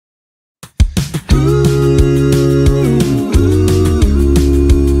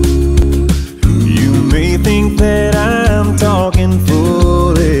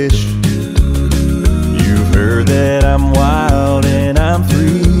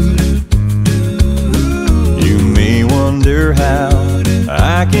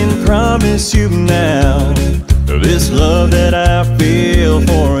promise you now, this love that I feel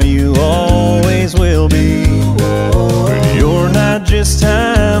for you always will be. You're not just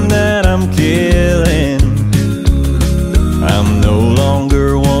time that I'm killing. I'm no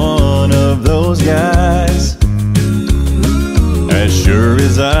longer one of those guys. As sure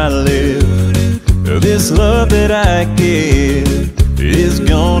as I live, this love that I give is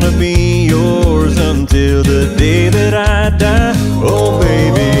gonna be yours until the day that I die. Oh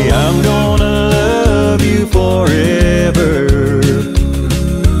baby, I'm gonna love you forever,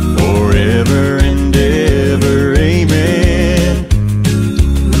 forever and ever, amen.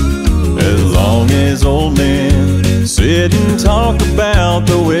 As long as old men sit and talk about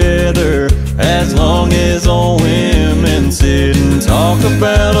the weather, as long as old women sit and talk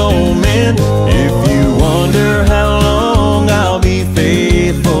about old men. If you wonder how long I'll be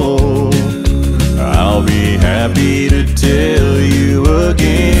faithful, I'll be happy to tell you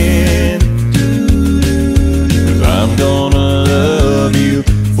again. 'Cause I'm gonna love you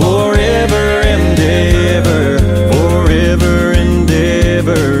forever and ever, forever and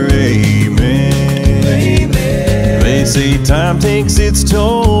ever, amen. Amen. They say time takes its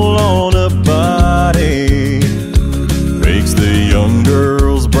toll on a body, makes the young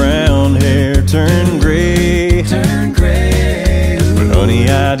girl's brown hair turn gray. But honey,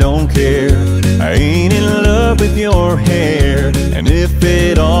 I don't care, I ain't in love with your hair. And if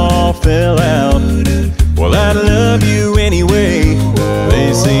it all fell out, well, I'd love you anyway.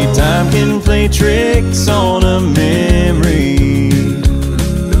 They say time can play tricks on a memory,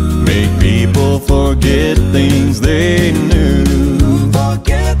 make people forget things they knew.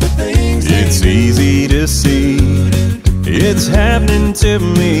 It's easy to see, it's happening to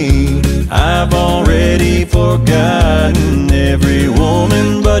me. I've already forgotten every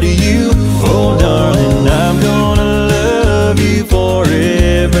woman but you. Oh darling, I'm gonna love you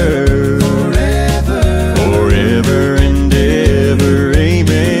forever, forever, forever and ever,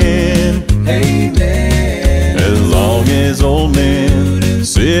 amen. Amen. As long as old men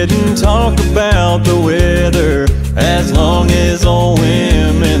sit and talk about the weather, as long as old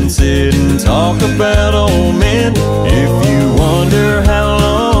women sit and talk about old men. If you wonder how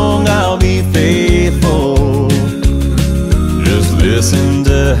long I'll be faithful, just listen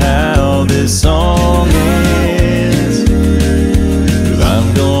to how this song ends.